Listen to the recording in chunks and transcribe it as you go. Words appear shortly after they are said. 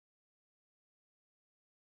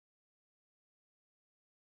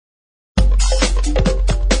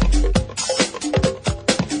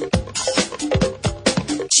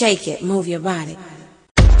Shake it, move your body.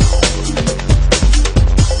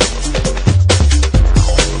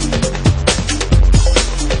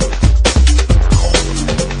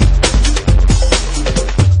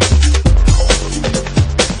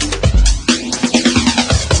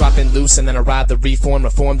 Loose and then arrive the reform,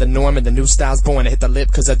 reform the norm, and the new style's born. I hit the lip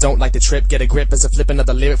cause I don't like the trip. Get a grip as I flip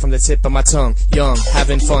another lyric from the tip of my tongue. Young,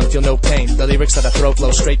 having fun, feel no pain. The lyrics that I throw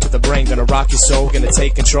flow straight to the brain. Gonna rock your soul, gonna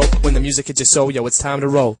take control. When the music hits your soul, yo, it's time to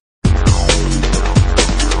roll.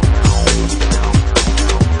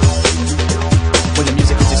 When the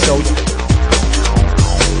music hits your soul, yo.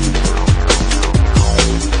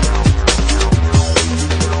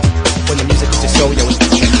 When the music hits your soul, yo.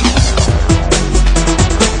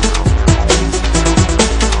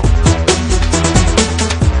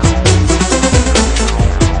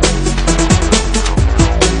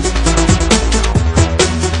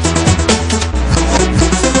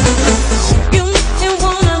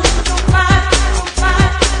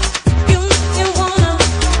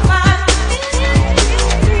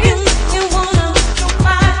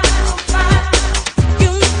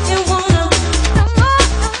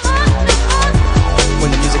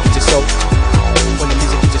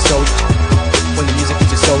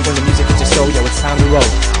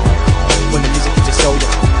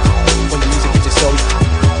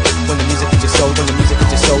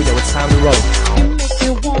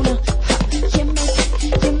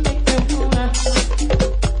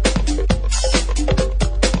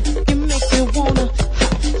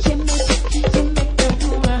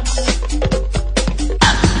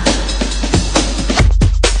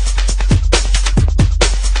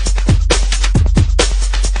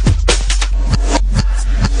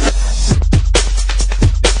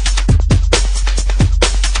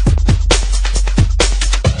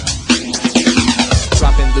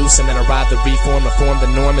 And then arrive the reform, reform the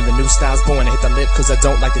norm, and the new style's born. I hit the lip cause I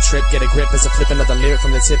don't like the trip. Get a grip as I flip another lyric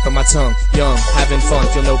from the tip of my tongue. Young, having fun,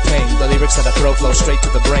 feel no pain. The lyrics that I throw flow straight to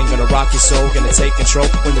the brain. Gonna rock your soul, gonna take control.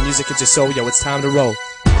 When the music hits your soul, yo, it's time to roll.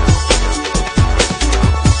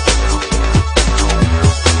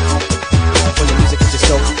 When the music hits your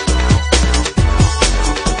soul.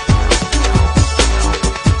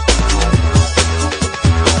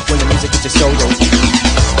 When the music hits your soul, yo.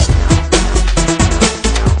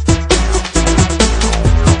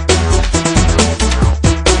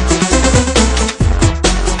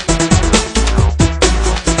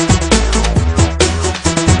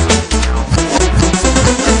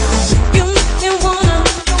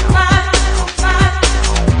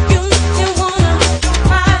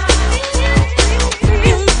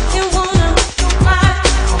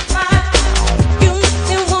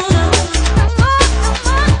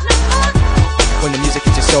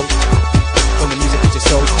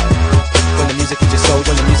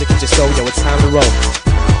 Yo, it's time to roll.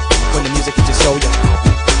 When the music hits your soul, yo.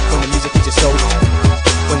 When the music hits your soul.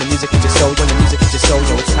 When the music hits your soul. When the music hits your soul,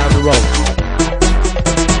 yo, it's time to roll. When the music hits your soul, yo, it's time to roll.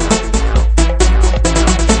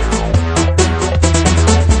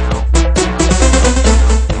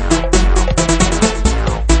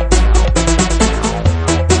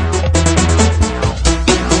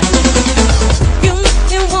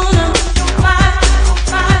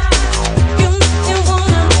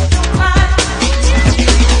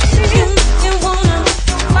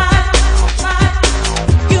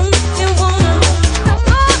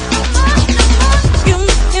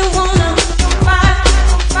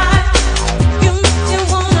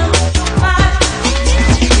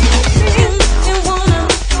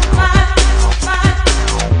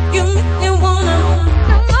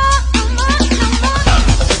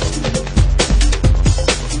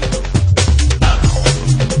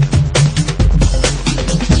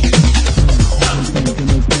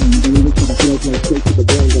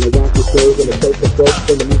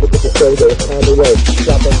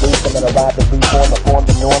 Drop and loose and then arrive the reform, reform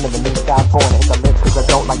the norm, and the new style's born. I hit the lip cause I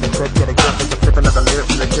don't like the trip. Get a grip as I flip another lyric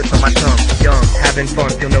from the tip of my tongue. Young, having fun,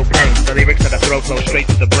 feel no pain. The lyrics that I throw flow straight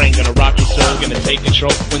to the brain. Gonna rock your soul, gonna take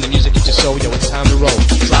control. When the music hits your soul, yo, it's time to roll.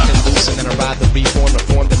 Drop and loose and then arrive the reform,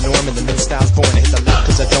 reform the norm, and the new style's born. I hit the lip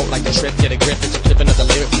cause I don't like the trip. Get a grip as I flip another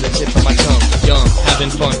lyric from the tip of my tongue. Young, having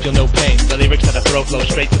fun, feel no pain. The lyrics that I throw flow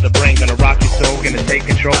straight to the brain. Gonna rock your soul, gonna take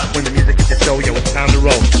control. When the music hits your soul, yo, it's time to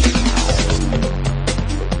roll.